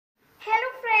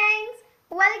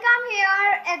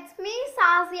here, it's me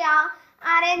Sazia,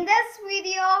 and in this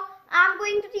video I'm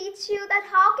going to teach you that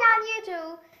how can you do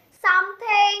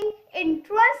something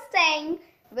interesting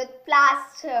with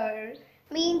plaster.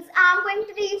 Means I'm going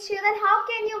to teach you that how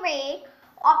can you make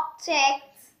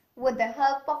objects with the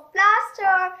help of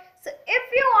plaster. So if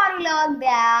you want to learn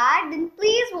that, then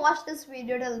please watch this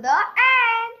video till the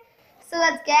end. So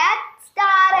let's get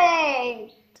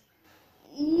started.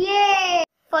 Yay!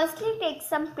 Firstly, take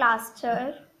some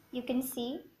plaster, you can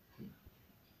see,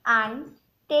 and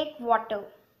take water.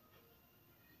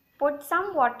 Put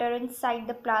some water inside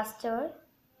the plaster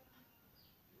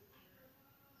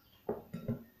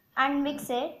and mix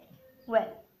it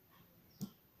well.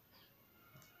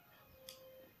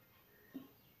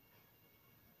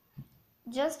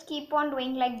 Just keep on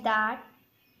doing like that.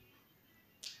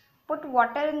 Put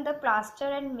water in the plaster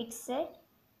and mix it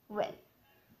well.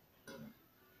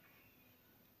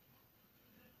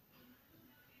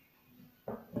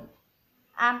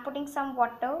 I'm putting some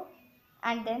water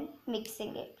and then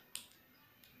mixing it.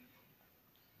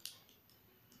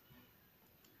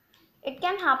 It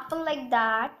can happen like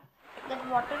that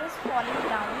water is falling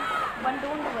down, but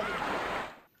don't worry.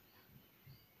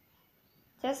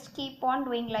 Just keep on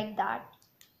doing like that.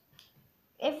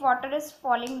 If water is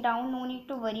falling down, no need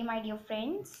to worry, my dear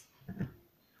friends.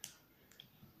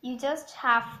 You just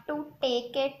have to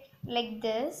take it like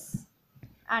this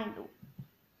and do.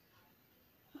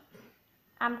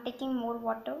 I'm taking more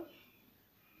water.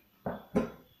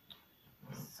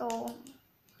 So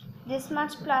this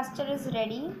much plaster is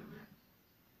ready.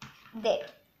 There.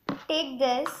 Take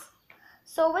this.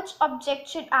 So which object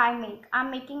should I make? I'm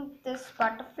making this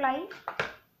butterfly.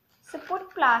 So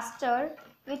put plaster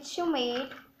which you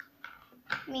made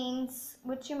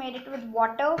it with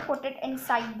water. Put it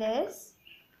inside this.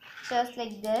 Just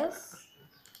like this.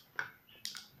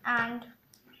 And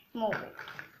move it.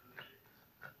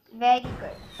 Very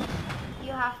good.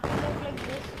 You have to look like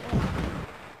this only.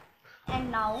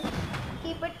 And now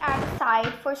keep it at the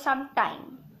side for some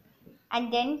time.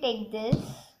 And then take this.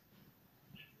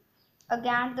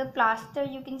 Again the plaster,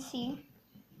 you can see.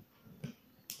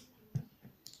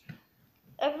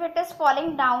 If it is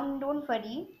falling down, don't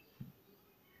worry.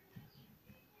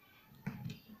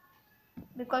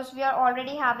 Because we are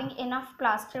already having enough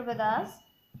plaster with us.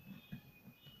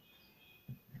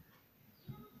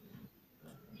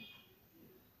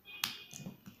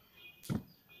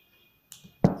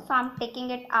 So I'm taking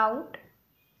it out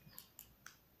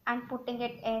and putting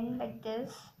it in like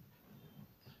this.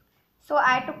 So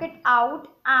I took it out,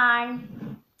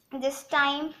 and this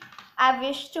time I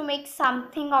wish to make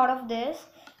something out of this.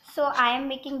 So I am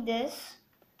making this.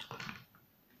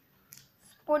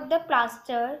 Put the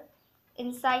plaster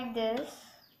inside this.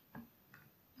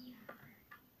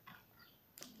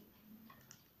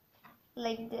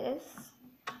 Like this.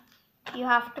 You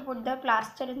have to put the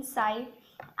plaster inside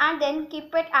and then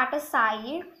keep it at a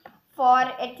side for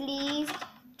at least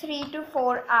 3 to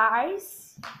 4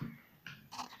 hours.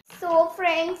 So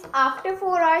friends, after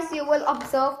 4 hours you will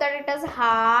observe that it is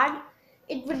hard.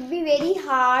 It would be very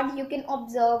hard. You can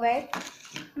observe it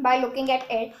by looking at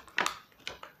it.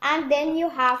 And then you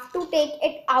have to take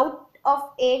it out of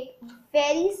it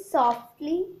very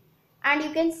softly. And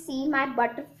you can see my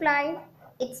butterfly.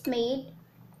 It's made.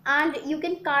 And you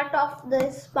can cut off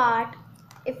this part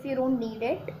if you don't need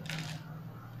it.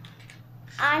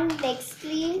 And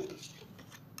nextly,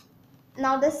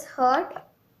 now this hurt.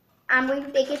 I'm going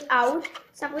to take it out.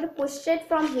 So I'm going to push it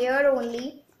from here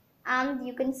only. And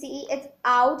you can see it's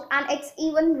out and it's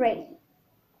even ready.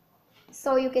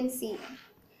 So you can see.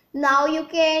 Now you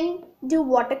can do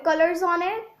watercolors on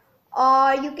it,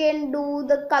 or you can do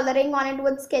the coloring on it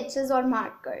with sketches or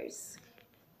markers.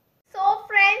 So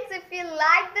friends, if you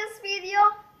like this video,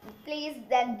 please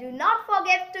then do not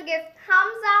forget to give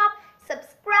thumbs up,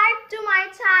 subscribe to my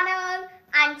channel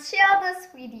and share this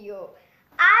video.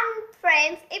 And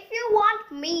friends, if you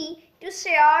want me to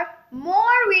share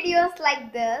more videos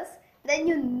like this, then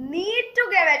you need to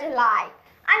give it a like.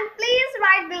 And please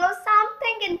write below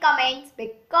something in comments,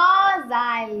 because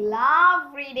I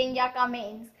love reading your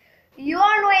comments. You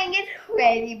are knowing it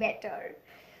very better.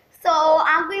 So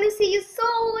I'm going to see you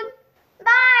soon.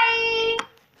 Bye.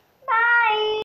 Bye.